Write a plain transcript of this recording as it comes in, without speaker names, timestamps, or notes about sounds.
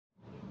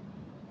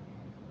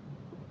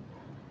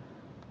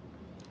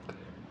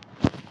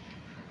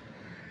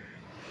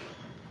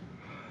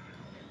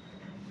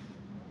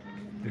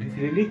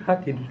really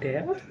hot in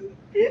there.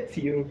 Yes,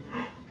 you.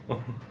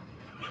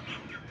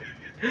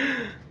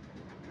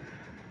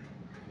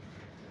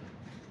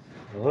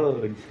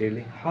 Oh, it's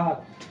really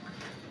hot.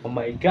 Oh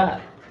my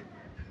god.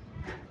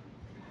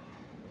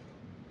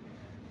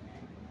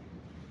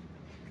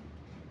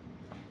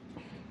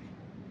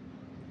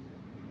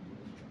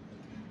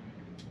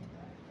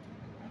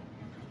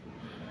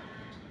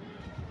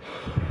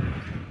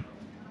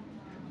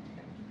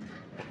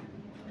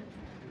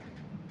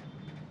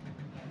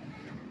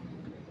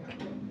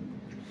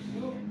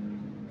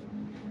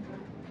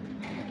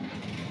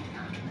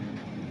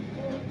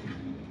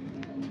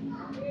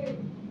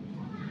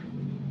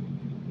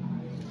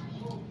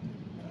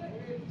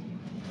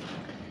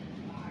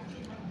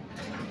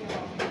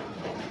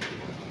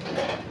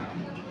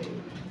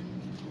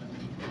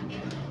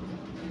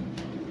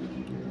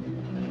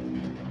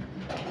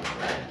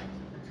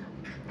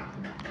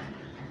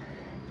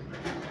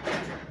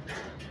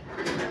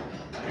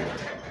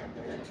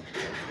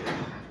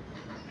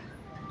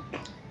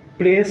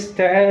 Please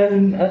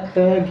stand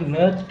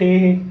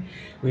eternity.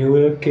 We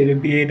will kill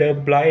be the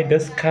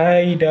brightest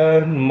sky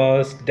done,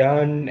 most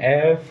done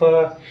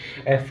ever.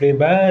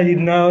 Everybody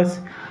knows,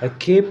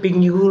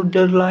 keeping you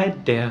the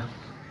light there.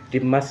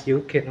 It must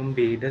you can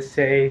be the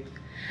same.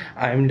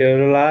 I'm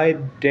the light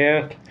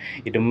there.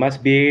 It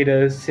must be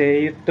the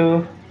same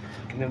too.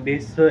 Can be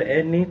so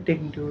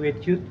anything do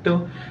with you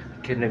too.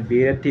 Can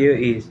be that you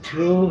is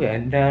true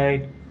and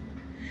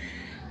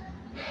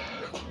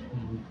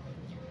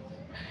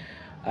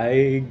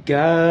I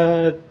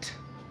got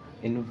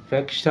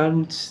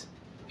infections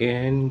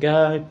in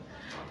God.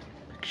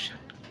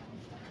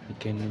 We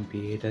can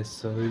be the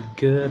so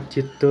good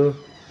you too.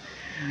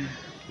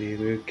 We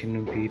will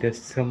can be the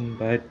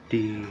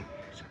somebody.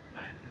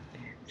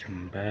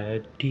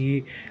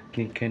 Somebody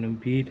can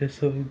be the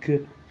so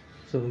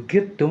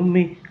good to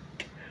me.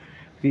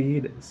 Be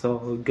the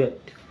so good.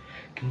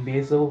 Can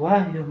be so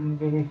wild on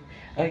me.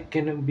 I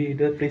can be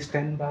the please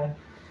stand by.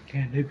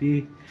 Can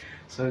be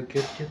so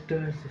good to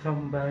do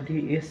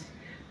somebody is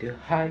the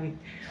high.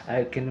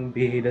 I can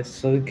be the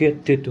so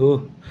good to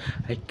do.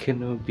 I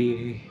can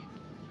be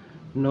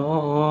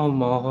no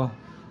more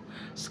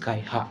sky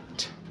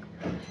hot.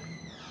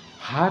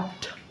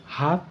 Hot,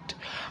 hot,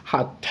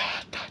 hot,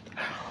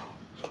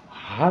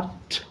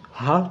 hot,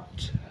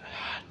 hot.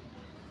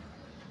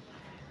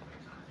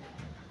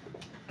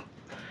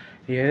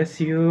 Yes,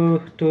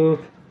 you too.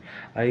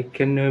 I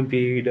can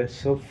be the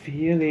so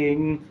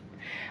feeling.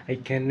 I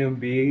can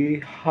be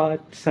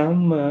hot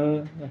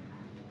summer,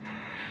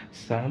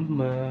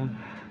 summer.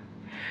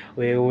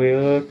 Where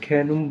we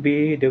can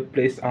be the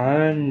place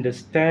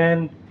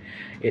understand.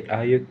 It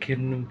I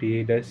can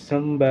be the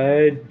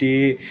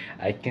somebody.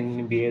 I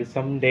can be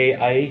someday.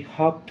 I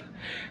hope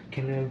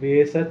can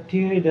be so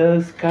till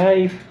the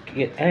sky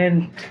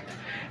end.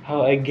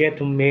 How I get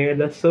to make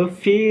the so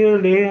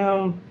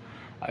feeling.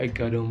 I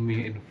got to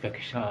me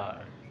infection.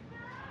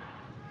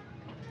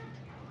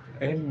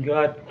 And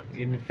got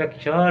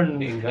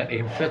infection, and got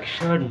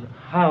infection.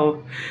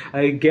 How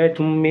I get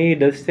to me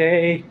the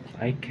say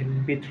I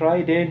can be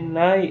tried and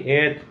I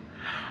it.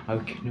 I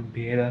can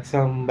be the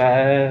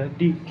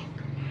somebody.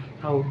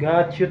 How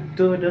got you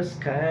to the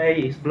sky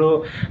is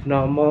blue,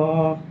 no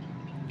more.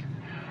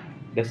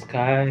 The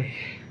sky,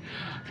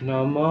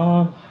 no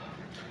more.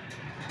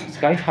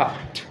 Sky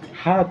hot,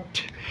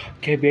 hot.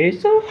 Can be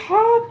so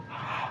hot,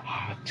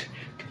 hot.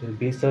 Can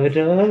be so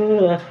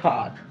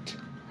hot.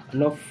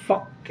 No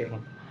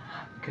fucking.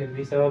 Can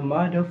be so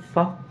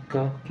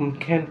motherfucker.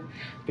 Can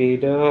be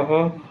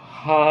the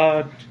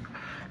hot,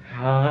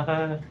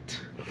 hot.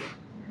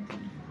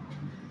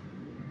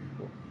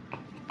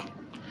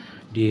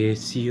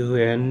 This you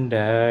and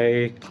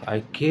I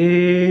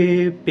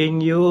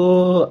keeping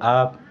you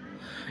up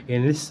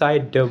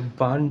inside the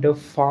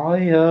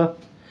bonfire,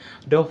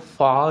 the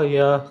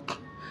fire.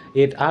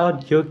 It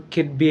out you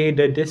could be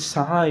the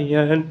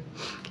desire.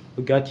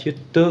 We got you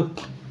too.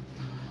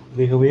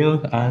 We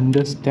will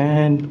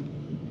understand.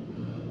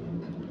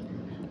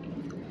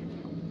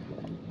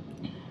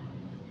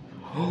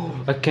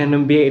 I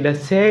can be the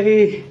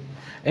say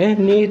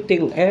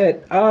anything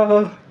at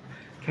all.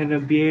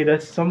 Can be the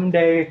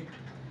someday.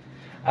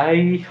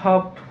 I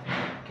hope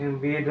can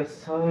be the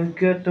so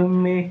good to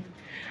me.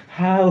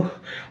 How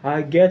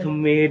I get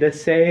me to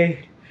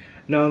say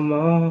no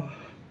more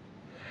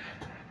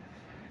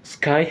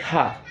sky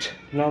hot,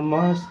 no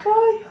more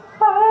sky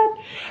hot,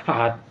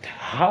 hot,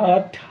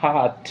 hot,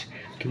 hot.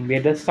 Can be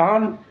the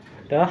sun,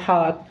 the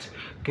hot,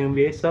 can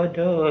be so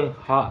the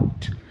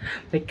hot.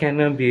 They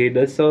cannot be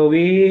the so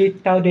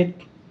without it.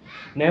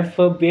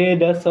 Never be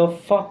the so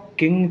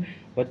fucking.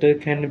 But they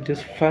can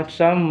just find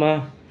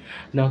summer.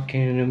 Now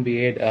can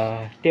be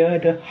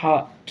the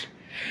hot.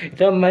 It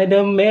don't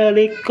matter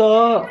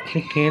miracle.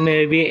 It can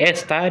be a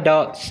star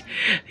dots.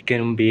 It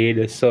can be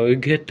the so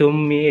good to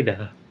me.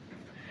 The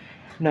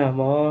no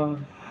more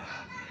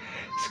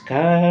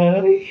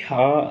sky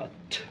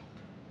hot.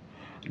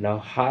 Now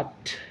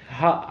hot,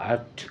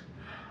 hot,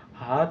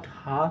 hot,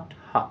 hot,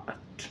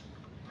 hot,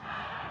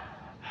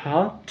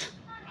 hot,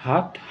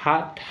 hot,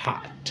 hot,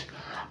 hot,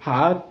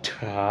 hot,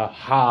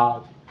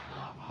 hot,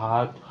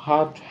 hot,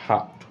 hot,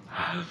 hot.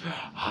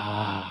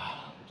 Ah.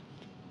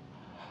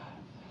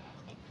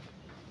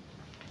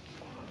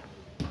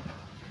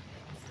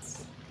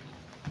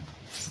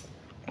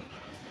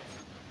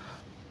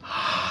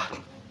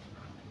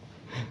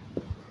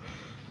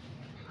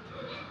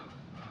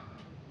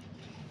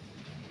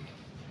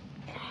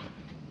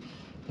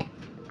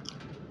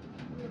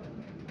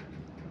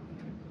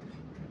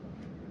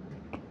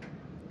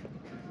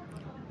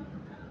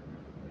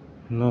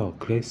 No,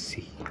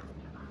 crazy.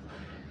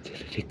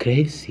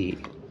 Crazy.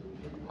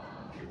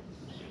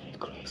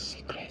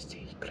 Crazy,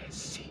 crazy,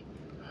 crazy.